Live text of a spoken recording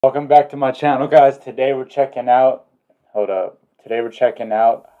Welcome back to my channel, guys. Today we're checking out, Today we're checking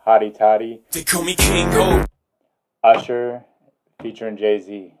out Tottie. They call me King Ho. Usher featuring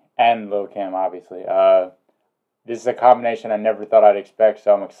Jay-Z and Lil Kim, obviously. This is a combination I never thought I'd expect,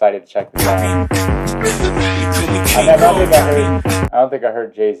 so I'm excited to check this out. I don't think I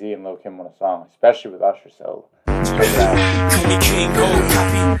heard Jay-Z and Lil Kim on a song, especially with Usher, so check it out.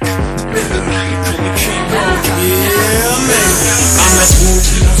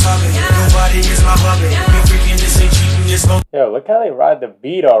 Yo, look how they ride the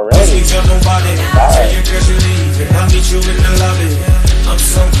beat already. I'm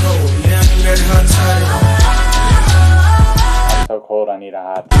so cold, I need a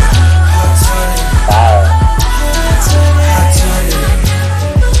hot tub.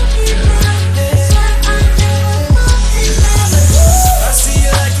 I see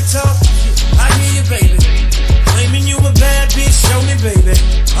you like to talk, I hear you, baby. Claiming you a bad bitch, show me, baby.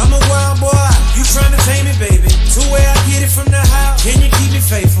 I'm a wild boy, you trying to tame me, baby. So where I get it from the house, can you keep me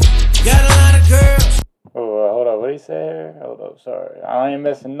faithful? Got a lot of girls. Oh, hold on, what did he say here? Hold up, sorry. I ain't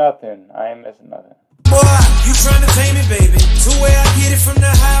missing nothing. Boy, you trying to tame me, baby. So where I get it from the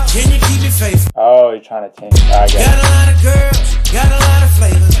house, can you keep me faithful? Oh, you're trying to tame me. I got a lot of girls, got a lot of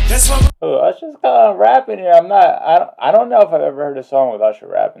flavors. That's why. Oh, Usher's kind of rapping here. I don't know if I've ever heard a song with Usher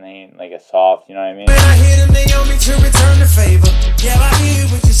rapping. They ain't like a soft, you know what I mean? When I hear them, they owe me to return the favor. Yeah, I hear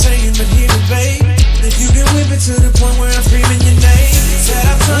what you're saying, but hear me, babe. If you can whip it to the point where I'm screaming your name. Said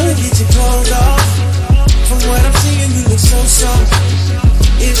I'm trying to get your clothes off. From what I'm seeing, you look so soft.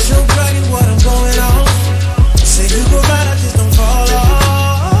 It's your body, what I'm going on. Say you go right, I just don't fall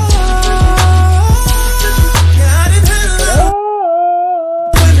off. Yeah, I didn't have a lot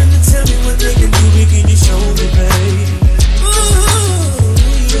of women to tell me what they can do. Can you show me, babe? Ooh,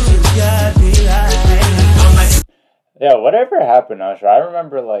 you got me like. Yeah, whatever happened to Usher? I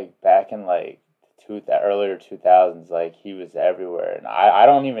remember like back in like earlier 2000s, like he was everywhere, and I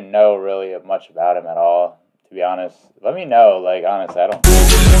don't even know really much about him at all, to be honest. Let me know, like honestly, I don't.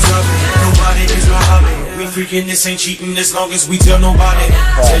 Nobody is my hobby. We freaking, this ain't cheating as long as we tell nobody.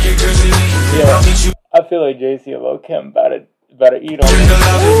 Tell your girls you leave. Yeah, I feel like Jay-Z and Lil Kim about to eat on me.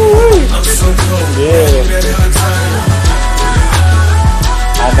 I'm so cold. Yeah.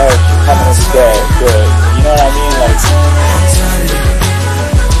 I know she's coming to stay good. You know what I mean? Like,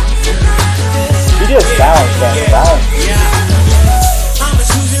 he just sounds good. I'm a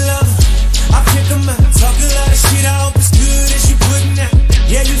choosy lover. I pick 'em up. Talk a lot of shit. I hope it's good as you putting out.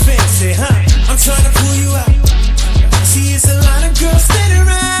 Yeah, you fancy, huh? I'm trying to pull you out. See, it's a lot of girls standing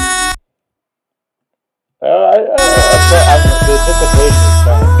around. I'm the anticipation is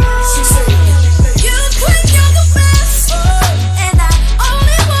coming. She said, you think you're the best, and I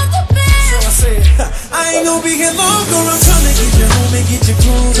only want the best. So I said, I ain't gonna be here long, girl. I'm trying to get you home and get your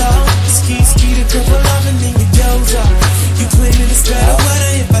clothes off. Ski the couple of and then you doze off. You claiming it's better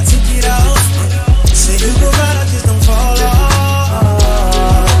weather if I take it off. Say you go right, I just don't fall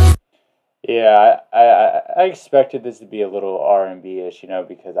off. Yeah, I expected this to be a little R&B-ish, you know,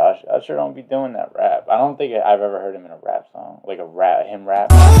 because Usher don't be doing that rap. I don't think I've ever heard him in a rap song, like him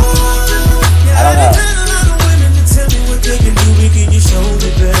rap. I don't know. Tell me what they can do, can you show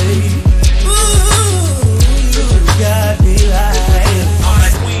me, babe? Ooh, you got me like my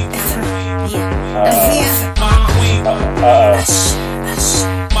queen.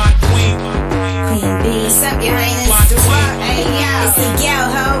 Queen B, what's up, your highness? Hey, yo, it's the gal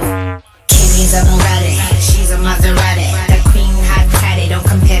ho. Kimmy's a Bugatti, she's a Maserati. The queen hot tatty, don't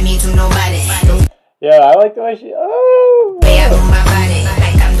compare me to nobody. Yeah, I like the way she. Oh. Way I move my body,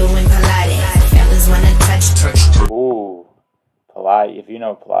 like I'm doing Pilates. Fellas wanna touch. Ooh, Pilates. If you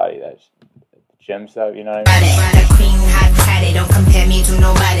know Pilates, that's gym stuff. You know what I mean? The queen hot tatty, don't compare me to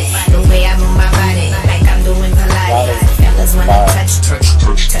nobody. The way I move my body, like I'm doing Pilates. Fellas wanna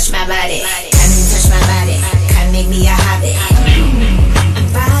touch my body. Come and touch my body, come make me a hobby. I'm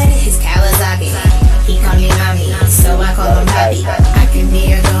body, his Kawasaki. He call me mommy, so I call him Bobby. I can be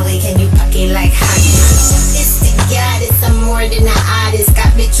your goalie, can you puck it like hockey? It's the goddess, I'm more than an artist.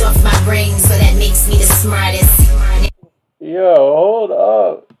 Got bitch off my brain, so that makes me the smartest. Yo, hold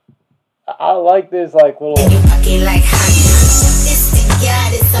up. I like this, like little. Can you puck it like hockey? It's the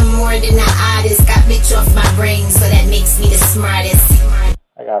goddess, I'm more than an artist. Got bitch off my brain, so that makes me the smartest.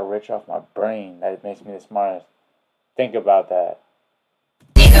 I got rich off my brain. That makes me the smartest. Think about that.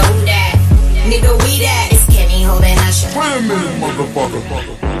 Nigga, who that? Nigga, we that. It's Kimmy holding Usher. wait a minute, motherfucker.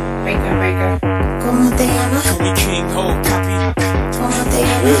 Breaker. ¿Cómo te llamas? Call me King Ho, copy. ¿Cómo te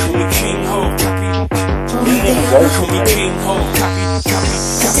llamas? Call me King Ho, copy. ¿Cómo te llamas? Call me King Ho, copy.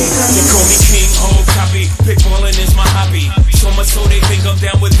 They call me King Ho, copy. Pickballing is my hobby. So much so they think I'm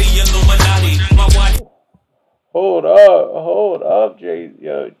down with Hold up, Jay.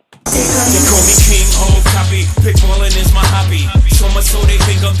 Yo. They call me King, whole copy. Pickballing is my hobby. So much so they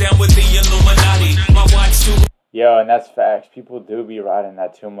think I'm down with the Illuminati. My watch too. Yo, and that's facts. People do be riding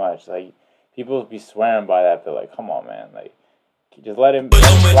that too much. Like, people be swearing by that, but like, come on, man. Like, just let him My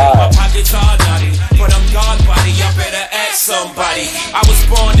fly. pockets are naughty, but I'm God body. I better ask somebody. I was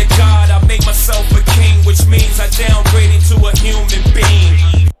born to God. I made myself a king, which means I downgraded to a human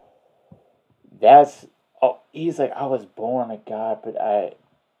being. That's he's like, I was born a god, but I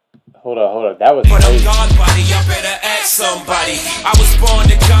hold up. That was But I'm crazy. God body. I better ask somebody. I was born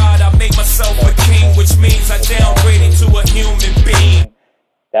to God. I made myself a king, which means I downgraded to a human being.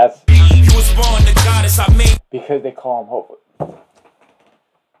 That's You was born to goddess. I made. because they call him Hope.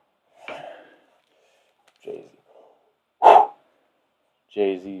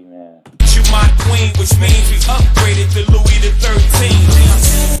 Jay-Z, man. You my queen, which means we upgraded to Louis the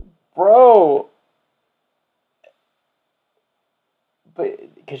 13th. Bro. But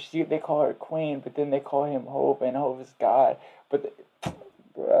because they call her Queen, but then they call him Hope, and Hope is God. But,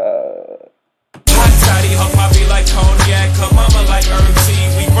 bruh. Hot toddy, her poppy like cognac, her mama like herb tea.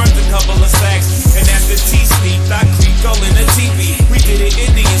 We burnt a couple of sacks, and after tea sleep, I creep go in the TV. We did it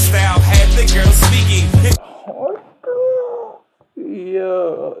Indian style, had the girl speaking.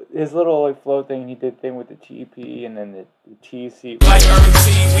 Yo, his little like flow thing, he did thing with the TP and then the TC. Like herb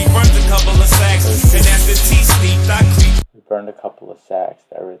tea, we burnt a couple of sacks, and after tea sleep, I creep. We burned a couple of sacks.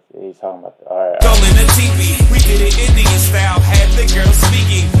 Everything he's talking about. All right. Go in the TV, we did it Indian style, had the girl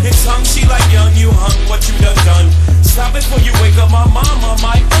speaking. His tongue, she like young, you hung, what you done. Stop it before you wake up my mama,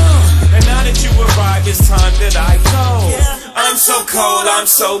 my And now that you arrived, it's time that I go. I'm so cold, I'm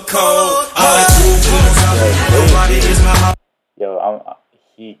so cold. Nobody is my. Yo,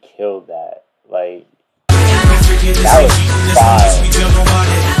 he killed that. Like, that was fire.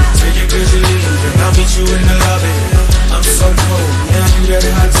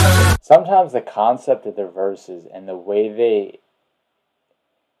 Sometimes the concept of their verses and the way they,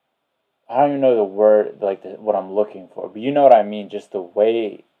 I don't even know the word, like what I'm looking for, but you know what I mean, just the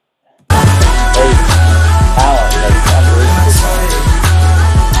way they talent, like, unbelievable.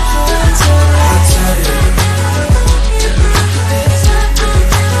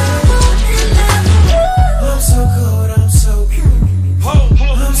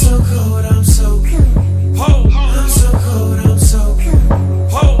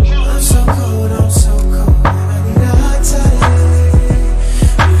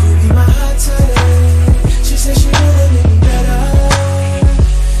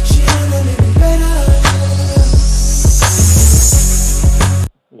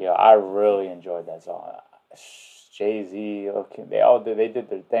 I really enjoyed that song. Jay-Z, okay, they did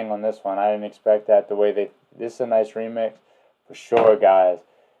their thing on this one. I didn't expect that the way this is a nice remix for sure, guys.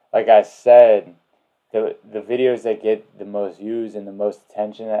 Like I said, the videos that get the most views and the most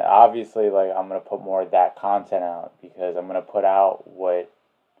attention, obviously, like, I'm gonna put more of that content out because I'm gonna put out what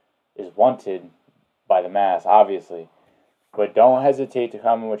is wanted by the mass, obviously. But don't hesitate to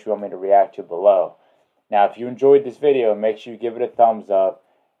comment what you want me to react to below. Now, if you enjoyed this video, make sure you give it a thumbs up.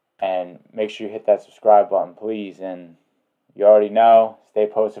 And make sure you hit that subscribe button, please. And you already know, stay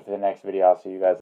posted for the next video. I'll see you guys.